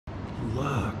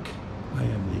Look, I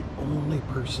am the only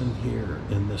person here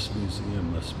in this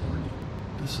museum this morning.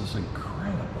 This is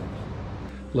incredible.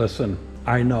 Listen,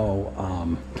 I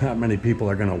know not many people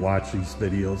are going to watch these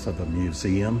videos of the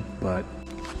museum, but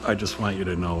I just want you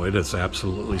to know it is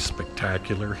absolutely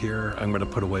spectacular here. I'm going to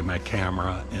put away my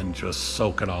camera and just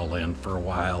soak it all in for a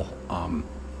while.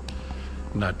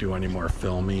 Not do any more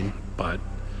filming, but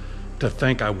to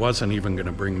think I wasn't even going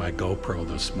to bring my GoPro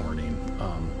this morning.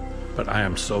 But I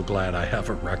am so glad I have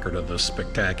a record of this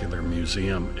spectacular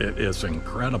museum. It is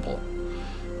incredible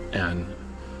and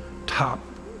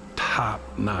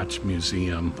top-notch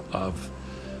museum of,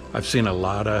 I've seen a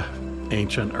lot of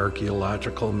ancient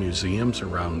archaeological museums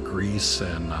around Greece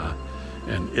and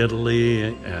Italy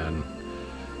and,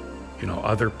 you know,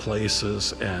 other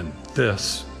places, and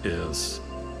this is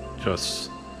just,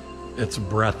 it's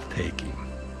breathtaking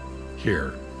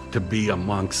here to be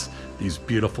amongst these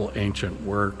beautiful ancient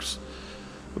works,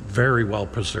 very well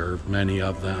preserved, many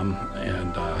of them,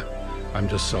 and I'm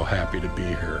just so happy to be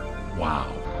here.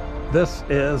 Wow. This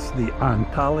is the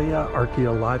Antalya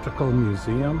Archaeological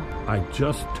Museum. I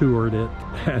just toured it,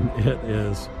 and it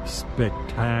is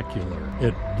spectacular.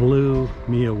 It blew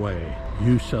me away.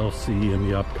 You shall see in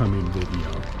the upcoming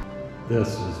video. This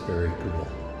is very cool.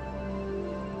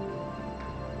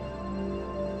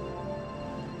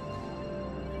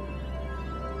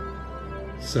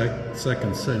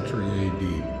 Second century AD.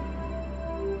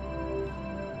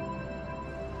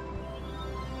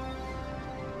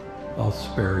 I'll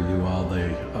spare you all the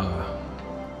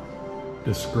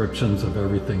descriptions of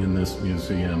everything in this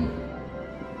museum.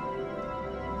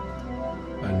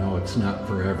 I know it's not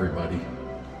for everybody.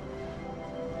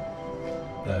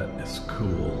 That is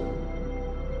cool.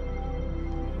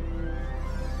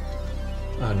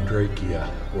 Antalya,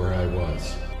 where I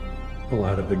was. A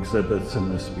lot of exhibits in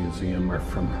this museum are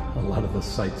from a lot of the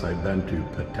sites I've been to.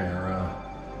 Patara,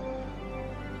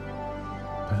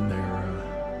 Panera,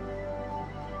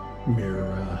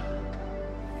 Mira.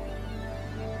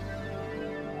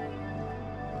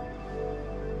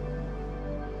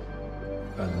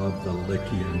 I love the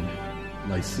Lycian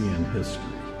history.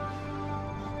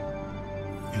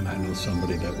 And I know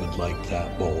somebody that would like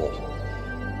that bowl.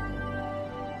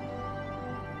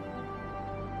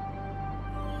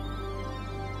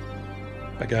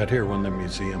 I got here when the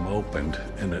museum opened,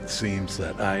 and it seems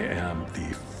that I am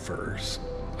the first.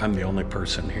 I'm the only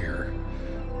person here.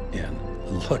 And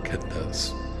look at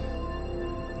this.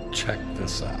 Check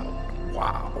this out.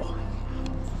 Wow.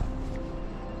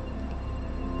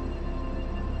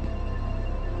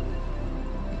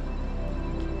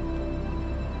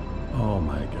 Oh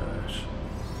my gosh.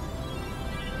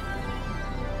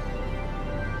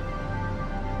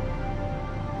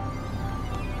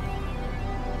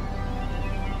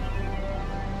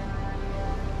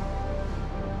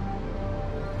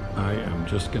 I am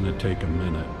just going to take a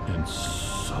minute and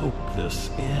soak this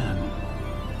in.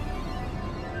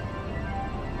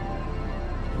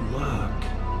 Look.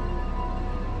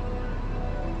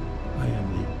 I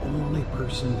am the only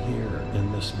person here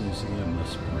in this museum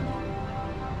this morning.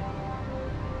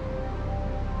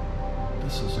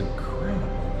 This is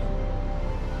incredible.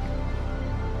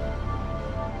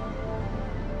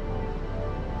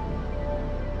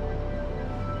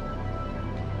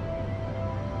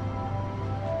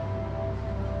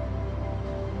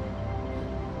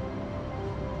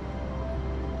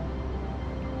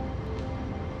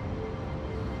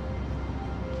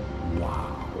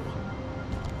 Wow.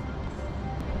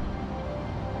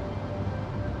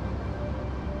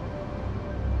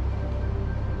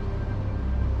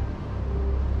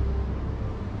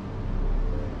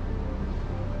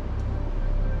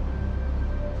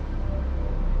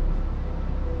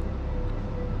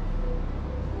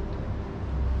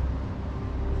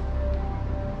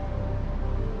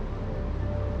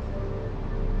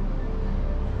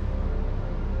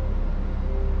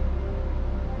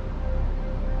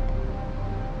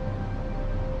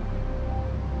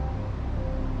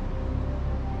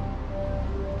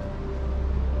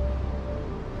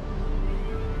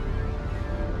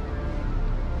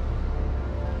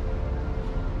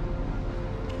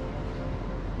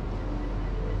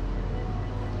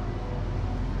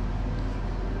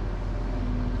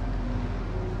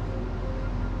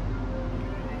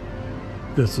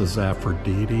 This is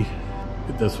Aphrodite.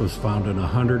 This was found in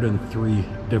 103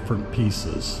 different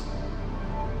pieces.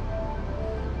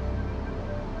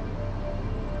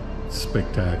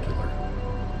 Spectacular.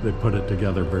 They put it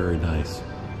together very nice.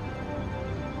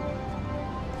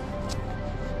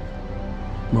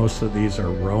 Most of these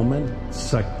are Roman,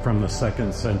 from the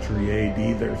 2nd century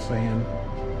AD, they're saying,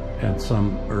 and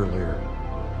some earlier.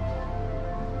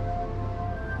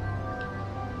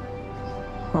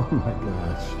 Oh my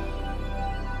gosh.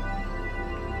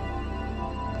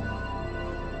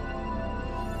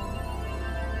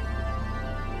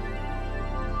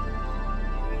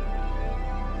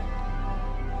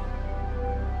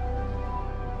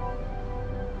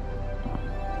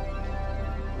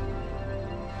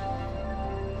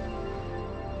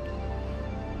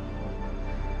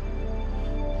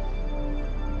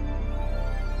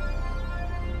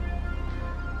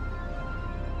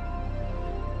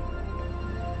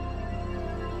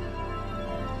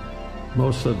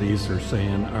 Most of these are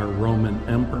saying are Roman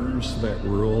emperors that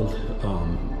ruled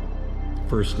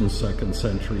 1st and 2nd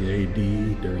century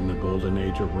AD during the Golden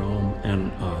Age of Rome,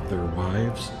 and their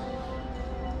wives.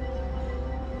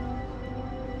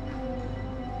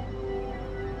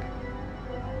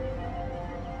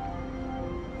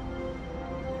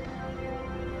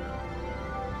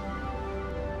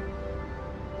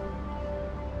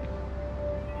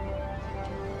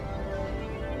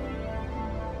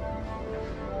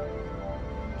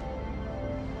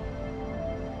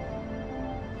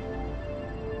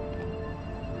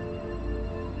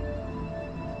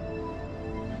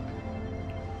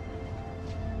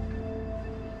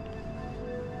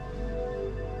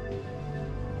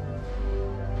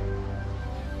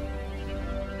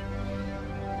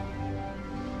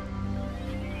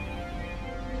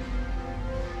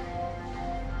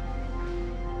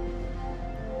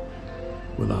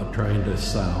 Without trying to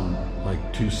sound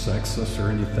like too sexist or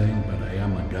anything, but I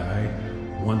am a guy.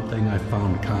 One thing I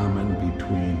found common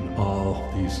between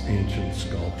all these ancient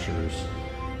sculptures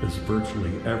is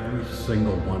virtually every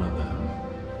single one of them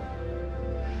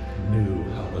knew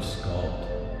how to sculpt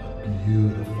a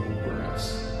beautiful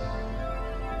breast.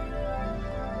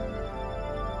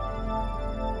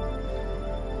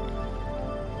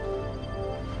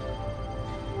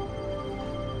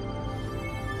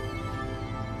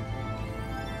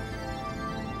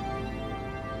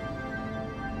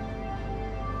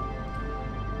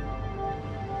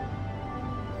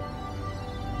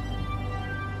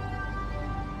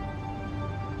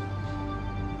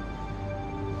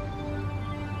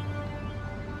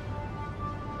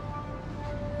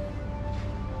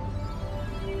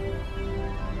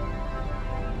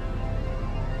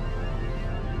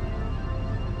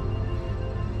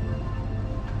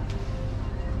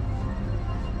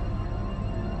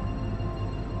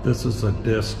 This is a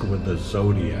disc with a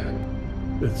zodiac.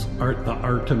 It's the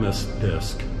Artemis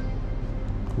disc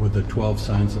with the 12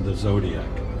 signs of the zodiac.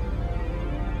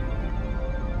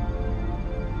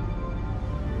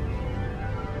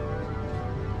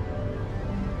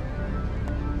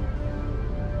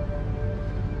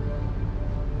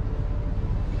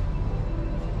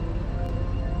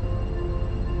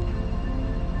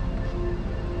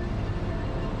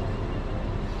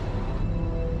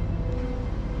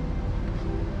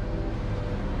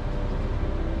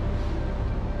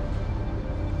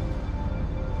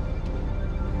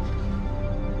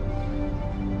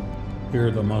 Here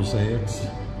are the mosaics.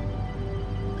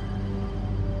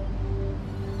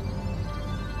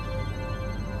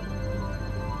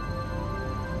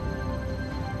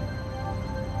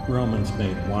 Romans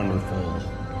made wonderful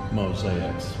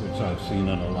mosaics, which I've seen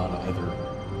in a lot of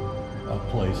other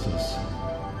places.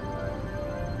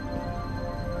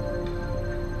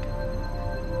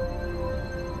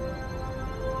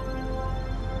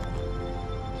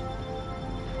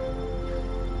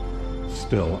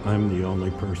 Still, I'm the only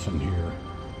person here.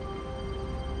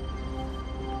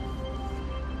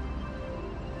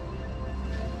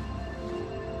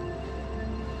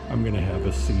 I'm gonna have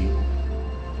a seat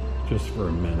just for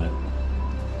a minute,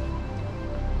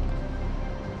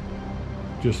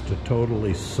 just to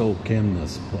totally soak in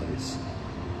this place.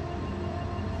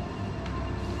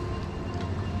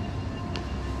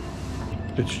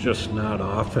 It's just not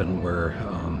often where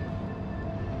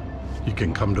you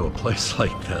can come to a place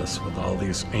like this with all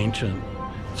these ancient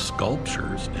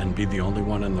sculptures and be the only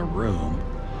one in the room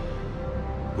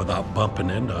without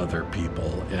bumping into other people.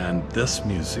 And this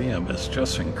museum is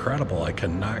just incredible. I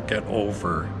cannot get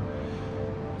over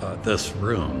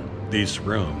these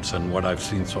rooms and what I've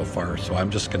seen so far. So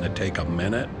I'm just going to take a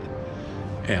minute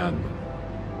and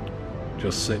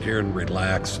just sit here and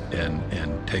relax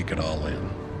and take it all in.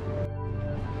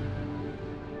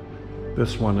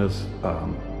 This one is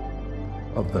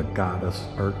of the goddess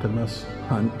Artemis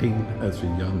hunting as a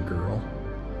young girl,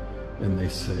 and they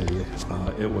say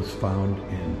it was found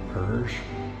in Persia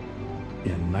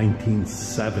in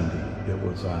 1970. It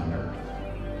was on Earth.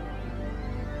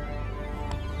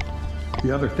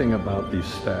 The other thing about these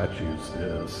statues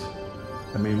is,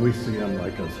 I mean, we see them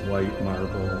like as white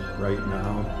marble right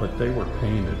now, but they were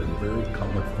painted in very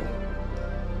colorful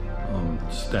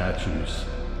statues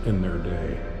in their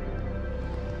day.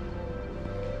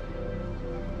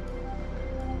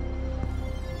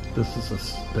 This is a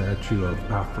statue of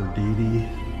Aphrodite,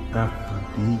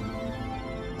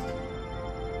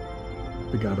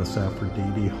 the goddess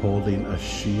Aphrodite holding a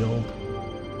shield.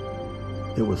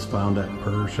 It was found at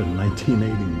Persia in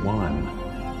 1981,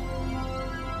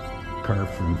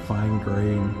 carved from fine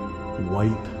grained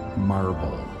white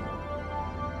marble.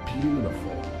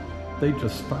 Beautiful. They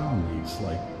just found these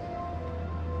like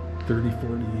 30,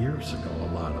 40 years ago,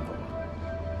 a lot of them.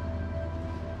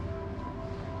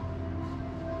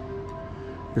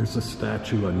 Here's a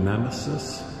statue of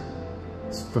Nemesis.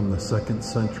 It's from the 2nd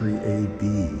century AD.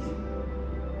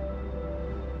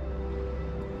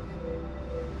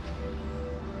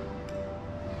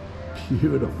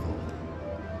 Beautiful.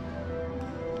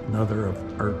 Another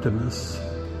of Artemis.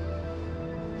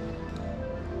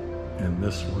 And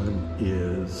this one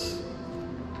is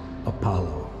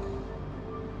Apollo.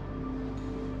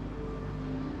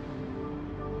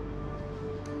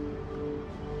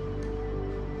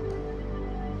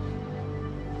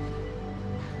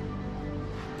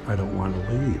 I don't want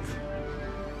to leave.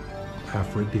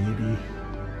 Aphrodite.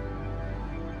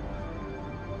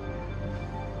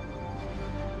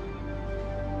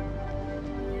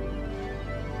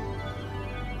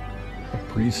 A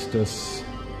priestess.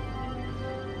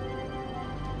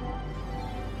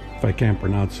 If I can't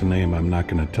pronounce the name, I'm not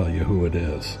going to tell you who it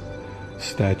is.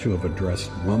 Statue of a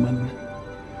dressed woman.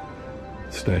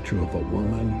 Statue of a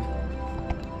woman.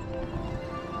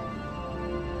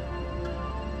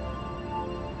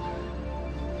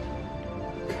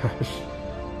 Gosh,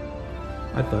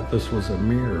 I thought this was a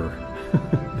mirror,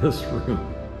 this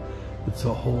room. It's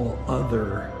a whole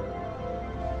other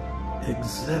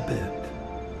exhibit.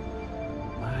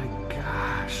 My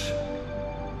gosh.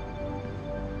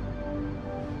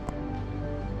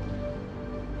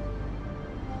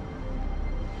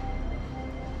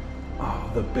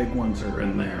 Oh, the big ones are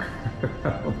in there.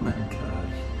 Oh my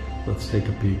gosh. Let's take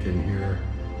a peek in here.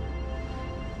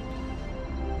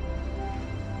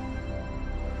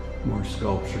 More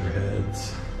sculpture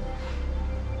heads.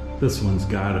 This one's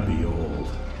gotta be old,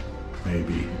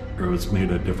 maybe, or it was made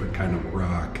of a different kind of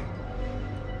rock.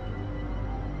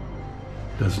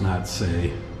 Does not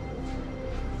say.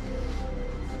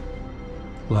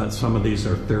 Some of these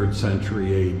are 3rd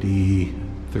century AD,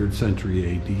 3rd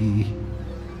century AD,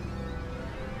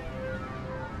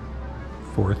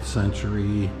 4th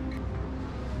century.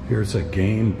 Here's a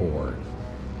game board.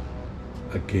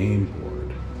 A game board.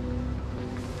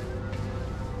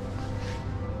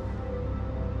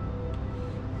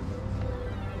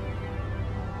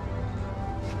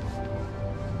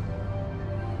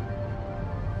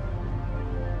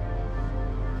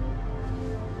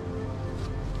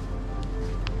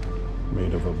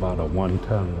 Made of about a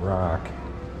 1-ton rock.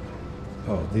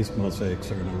 Oh, these mosaics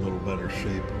are in a little better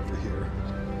shape over here.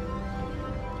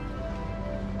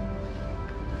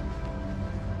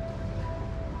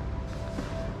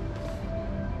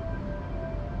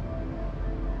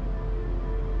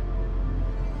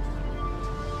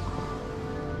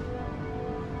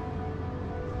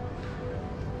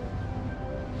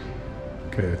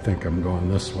 Okay, I think I'm going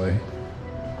this way.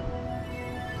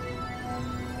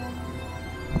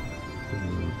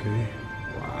 Okay,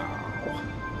 wow.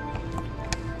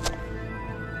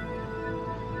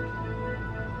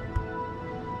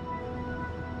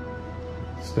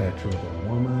 Statue of a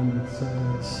woman, it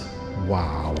says.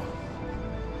 Wow.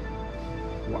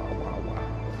 Wow, wow, wow.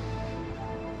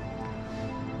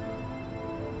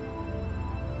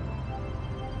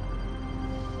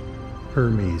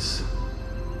 Hermes.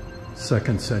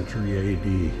 2nd century AD,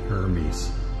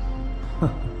 Hermes.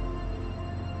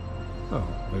 Oh,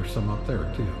 there's some up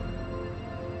there too.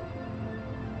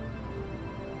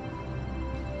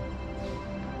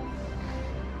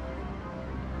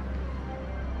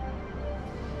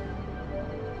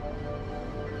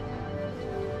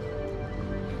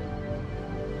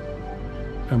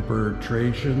 Emperor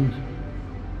Trajan.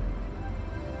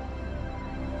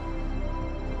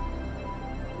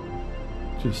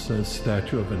 Just says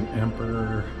statue of an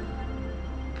emperor,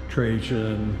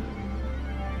 Trajan.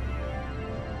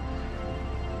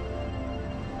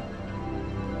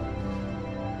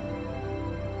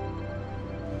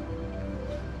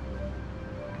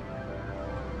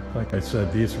 Like I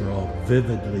said, these were all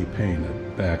vividly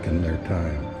painted back in their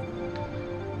time.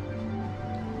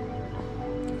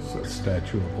 It's a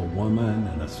statue of a woman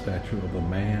and a statue of a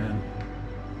man.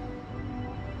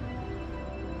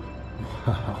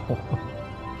 Wow.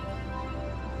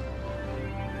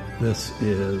 This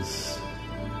is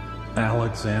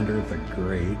Alexander the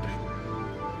Great.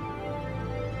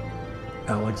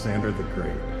 Alexander the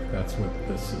Great. That's what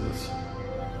this is.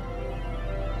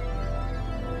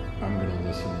 I'm going to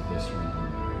listen to this one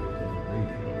on the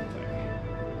radio thing.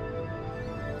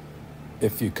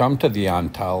 If you come to the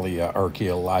Antalya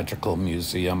Archaeological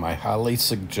Museum, I highly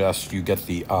suggest you get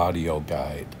the audio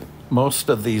guide. Most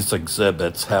of these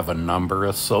exhibits have a number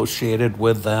associated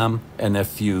with them, and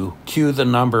if you cue the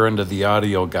number into the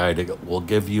audio guide, it will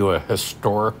give you a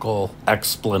historical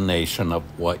explanation of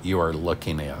what you are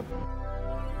looking at.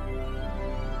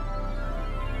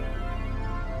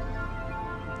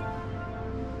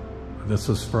 This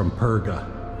is from Perga.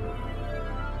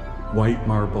 White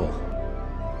marble.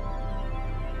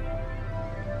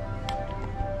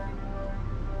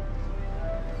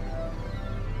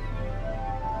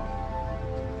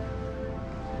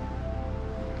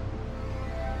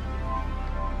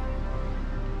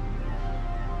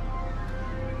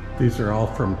 These are all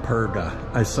from Perga.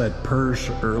 I said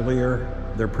Persia earlier.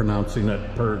 They're pronouncing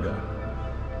it Perga.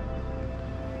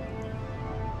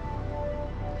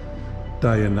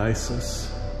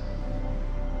 Dionysus.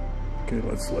 Okay,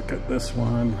 let's look at this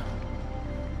one.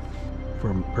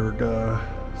 From Perga,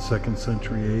 2nd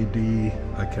century AD.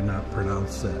 I cannot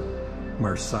pronounce that.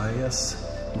 Marsyas.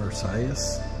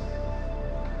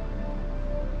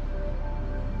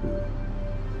 Ooh,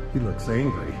 he looks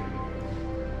angry.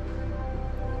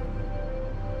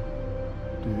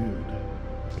 Dude.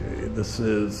 Okay, this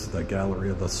is the Gallery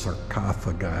of the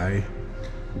Sarcophagi,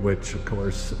 which of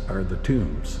course are the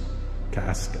tombs,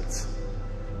 caskets,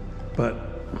 but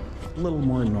a little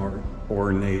more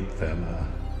ornate than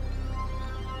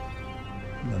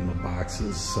the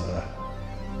boxes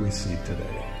we see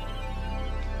today.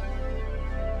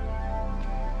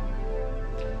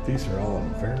 These are all in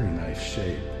very nice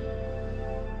shape.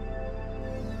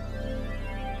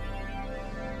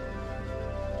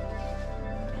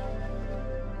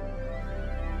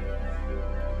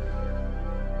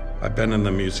 I've been in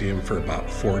the museum for about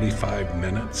 45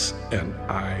 minutes, and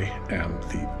I am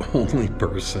the only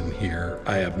person here.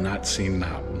 I have not seen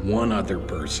not one other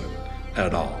person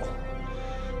at all.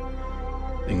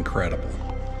 Incredible.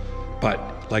 But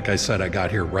like I said, I got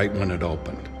here right when it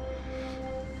opened.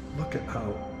 Look at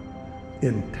how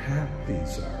intact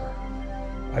these are.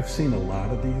 I've seen a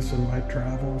lot of these in my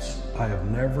travels. I have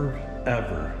never,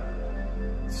 ever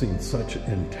seen such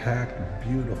intact,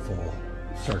 beautiful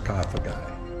sarcophagi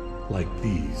like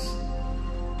these.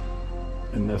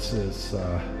 And this is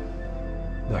the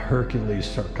Hercules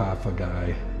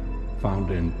sarcophagi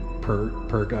found in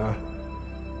Perga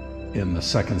in the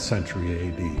 2nd century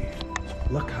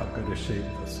AD. Look how good a shape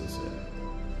this is in.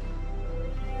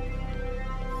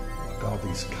 Look, all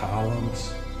these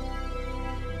columns,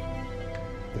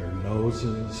 their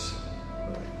noses.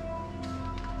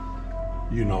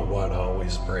 You know what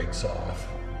always breaks off.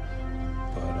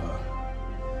 But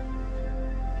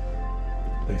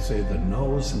they say the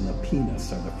nose and the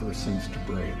penis are the first things to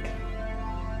break.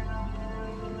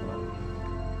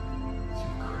 It's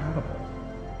incredible.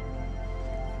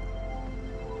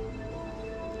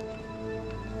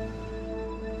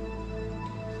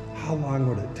 How long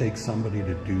would it take somebody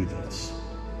to do this?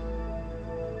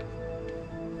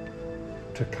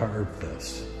 To carve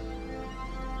this?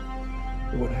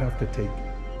 It would have to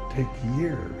take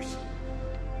years.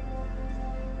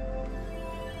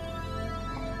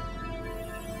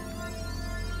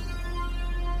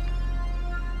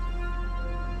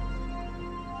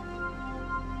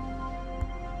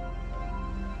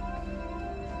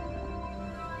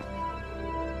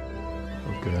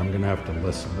 Okay, I'm gonna have to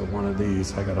listen to one of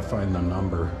these. I gotta find the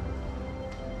number.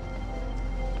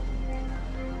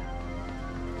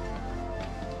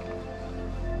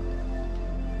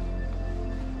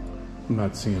 I'm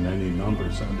not seeing any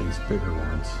numbers on these bigger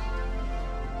ones.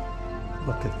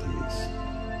 Look at these.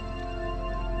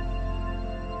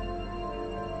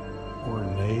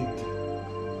 Ornate.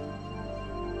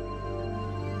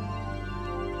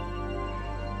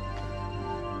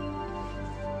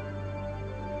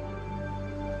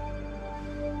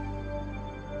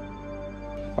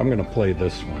 I'm going to play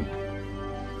this one.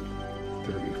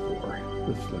 34.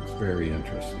 This looks very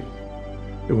interesting.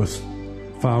 It was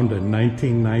found in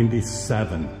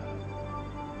 1997.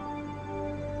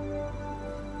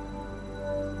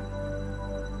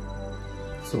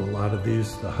 So a lot of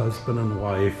these, the husband and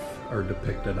wife are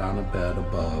depicted on a bed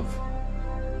above.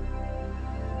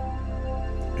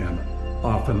 And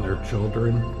often their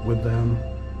children with them.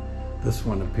 This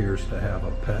one appears to have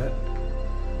a pet,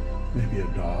 maybe a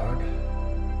dog.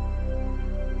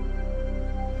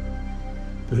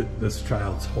 This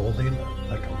child's holding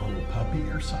like a little puppy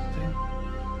or something.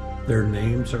 Their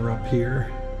names are up here.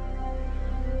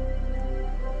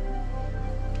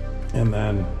 And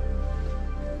then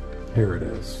here it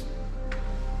is.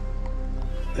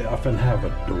 They often have a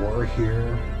door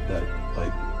here that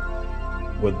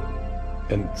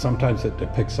and sometimes it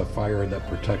depicts a fire that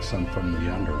protects them from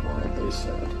the underworld, they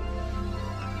said.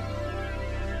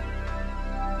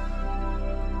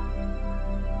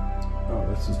 Oh,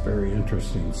 this is very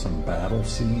interesting. Some battle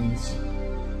scenes.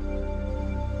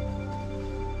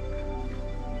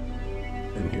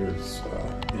 And here's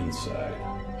inside.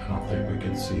 I don't think we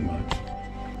can see much.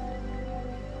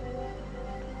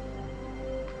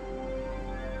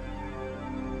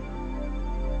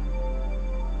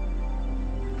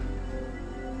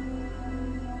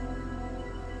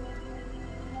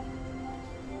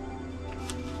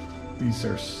 These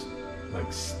are like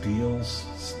stelas.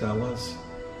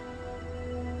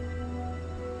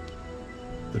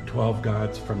 The 12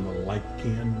 gods from the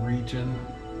Lycian region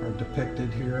are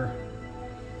depicted here,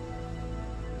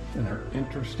 and are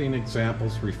interesting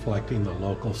examples reflecting the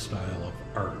local style of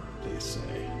art, they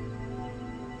say.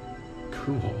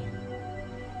 Cool.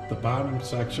 The bottom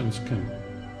section's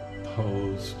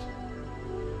composed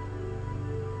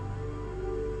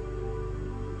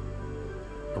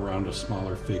around a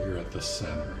smaller figure at the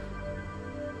center.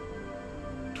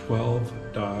 12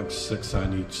 dogs, 6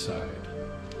 on each side.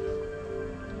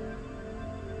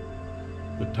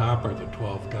 The top are the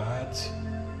 12 gods.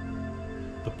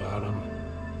 The bottom,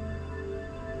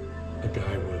 a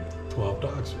guy with 12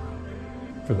 dogs around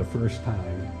him. For the first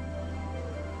time,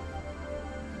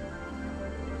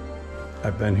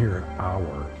 I've been here an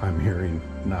hour. I'm hearing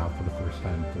now for the first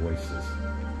time voices.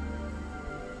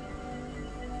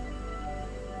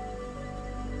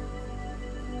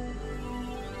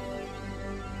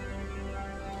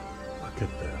 Look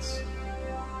at this.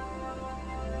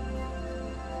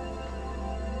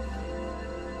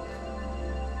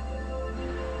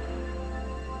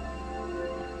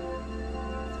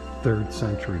 Third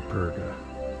century Perga.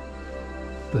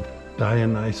 The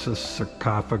Dionysus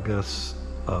sarcophagus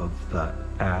of the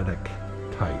Attic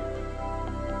type.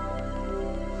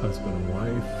 Husband and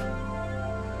wife.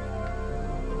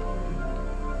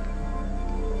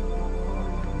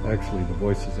 Actually, the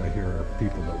voices I hear are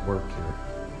people that work here.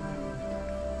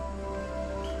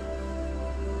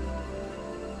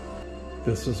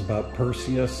 This is about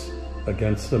Perseus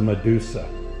against the Medusa.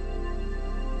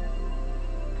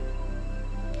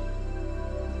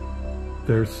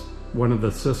 There's one of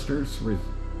the sisters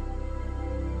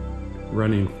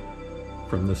running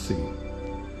from the sea.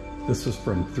 This is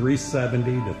from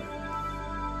 370 to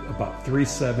about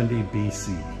 370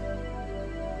 BC.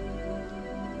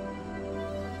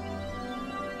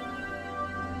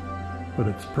 But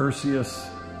it's Perseus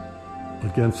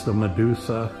against the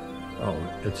Medusa. Oh,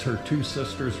 it's her two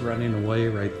sisters running away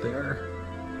right there.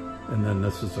 And then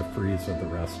this is a frieze of the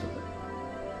rest of it.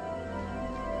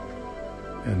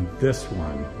 And this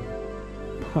one,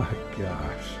 my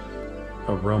gosh,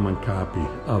 a Roman copy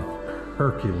of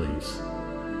Hercules,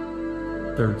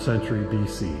 3rd century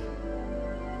BC.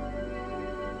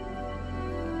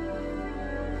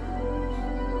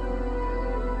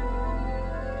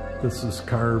 This is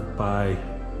carved by,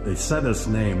 they said his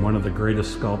name, one of the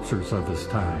greatest sculptors of his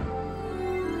time.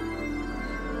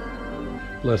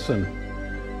 Listen,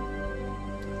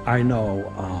 I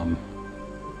know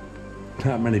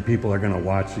not many people are going to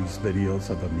watch these videos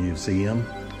of a museum,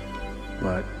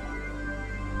 but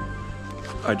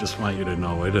I just want you to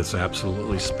know it is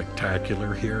absolutely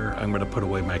spectacular here. I'm going to put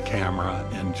away my camera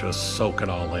and just soak it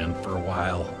all in for a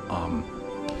while.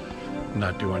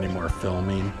 Not do any more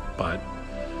filming, but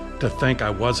to think I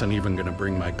wasn't even going to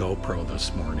bring my GoPro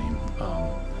this morning.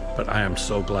 But I am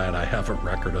so glad I have a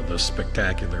record of this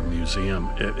spectacular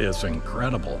museum. It is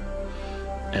incredible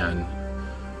and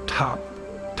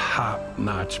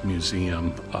top-notch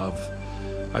museum of,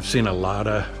 I've seen a lot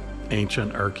of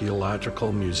ancient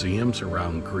archaeological museums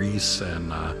around Greece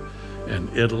and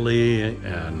Italy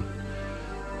and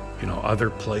other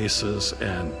places,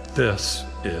 and this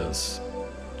is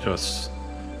just,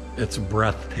 it's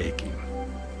breathtaking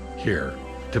here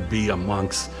to be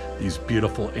amongst these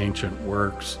beautiful ancient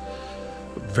works,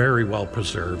 very well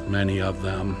preserved, many of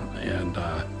them, and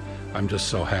I'm just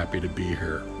so happy to be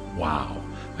here. Wow.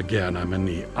 Again, I'm in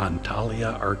the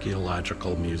Antalya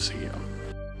Archaeological Museum.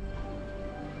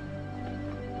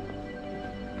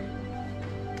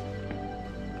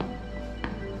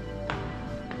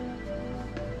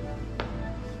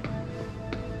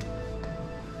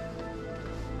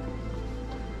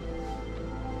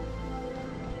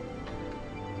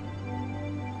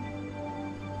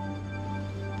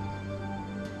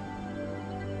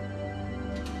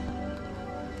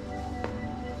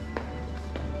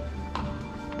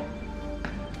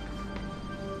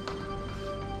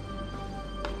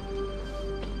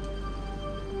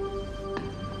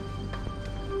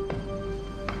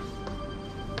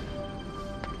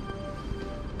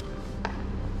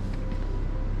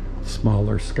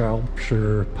 smaller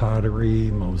sculpture,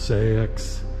 pottery,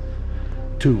 mosaics,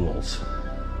 tools.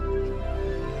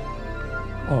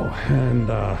 Oh,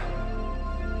 and I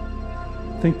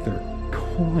think there are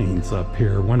coins up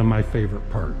here. One of my favorite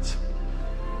parts,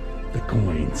 the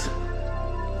coins.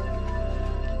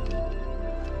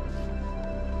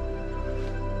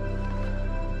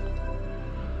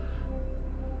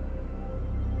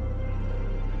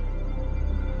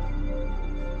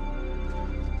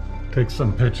 Take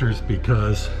some pictures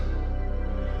because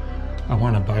I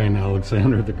want to buy an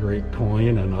Alexander the Great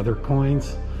coin and other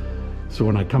coins. So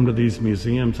when I come to these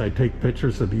museums, I take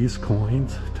pictures of these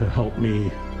coins to help me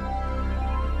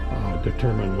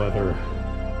determine whether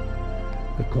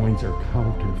the coins are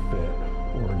counterfeit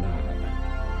or not.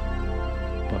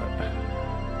 But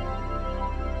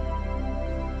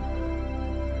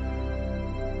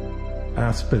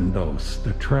Aspendos,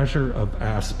 the treasure of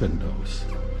Aspendos.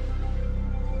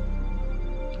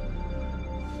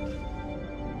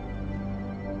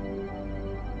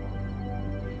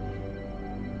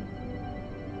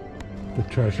 The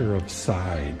treasure of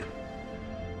Side.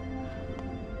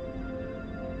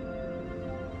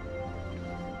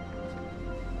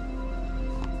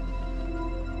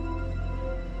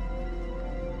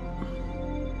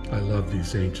 I love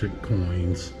these ancient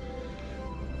coins.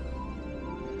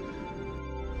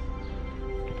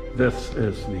 This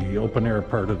is the open air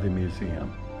part of the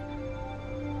museum.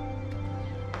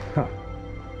 Huh.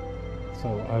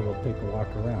 So I will take a walk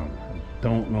around. I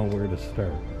don't know where to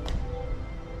start.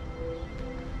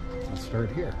 Let's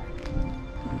start here.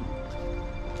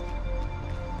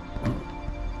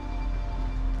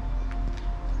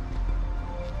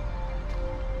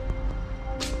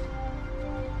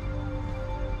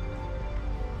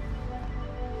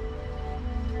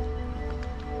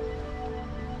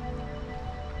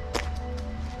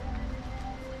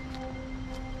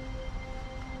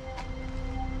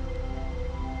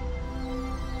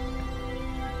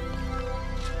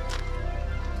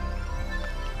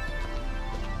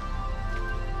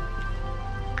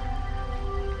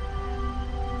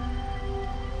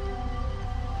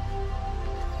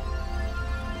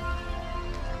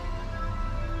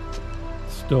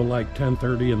 Still like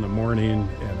 10:30 in the morning,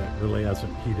 and it really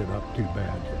hasn't heated up too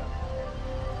bad yet.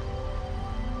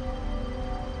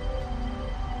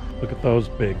 Look at those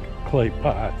big clay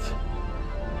pots.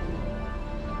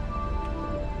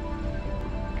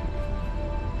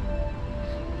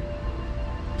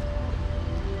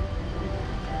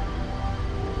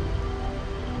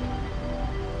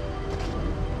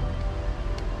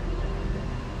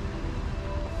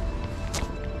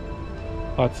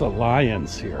 Lots of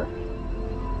lions here.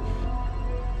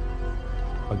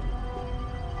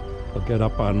 I'll get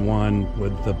up on one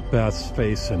with the best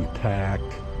face intact,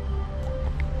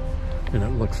 and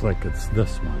it looks like it's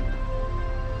this one.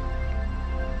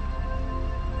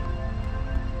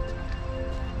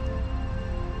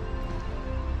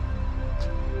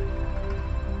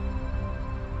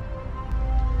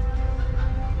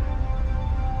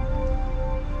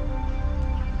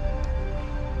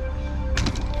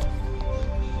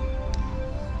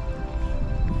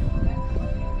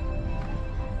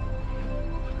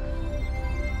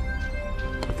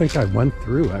 I think I went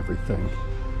through everything.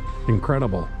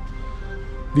 Incredible.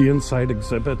 The inside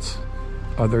exhibits,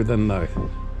 other than the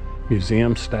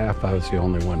museum staff, I was the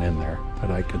only one in there that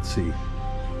I could see.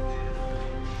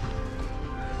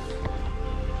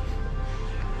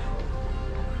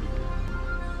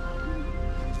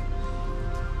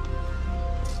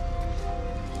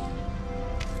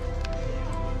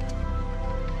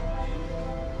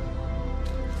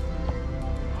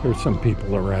 There's some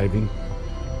people arriving.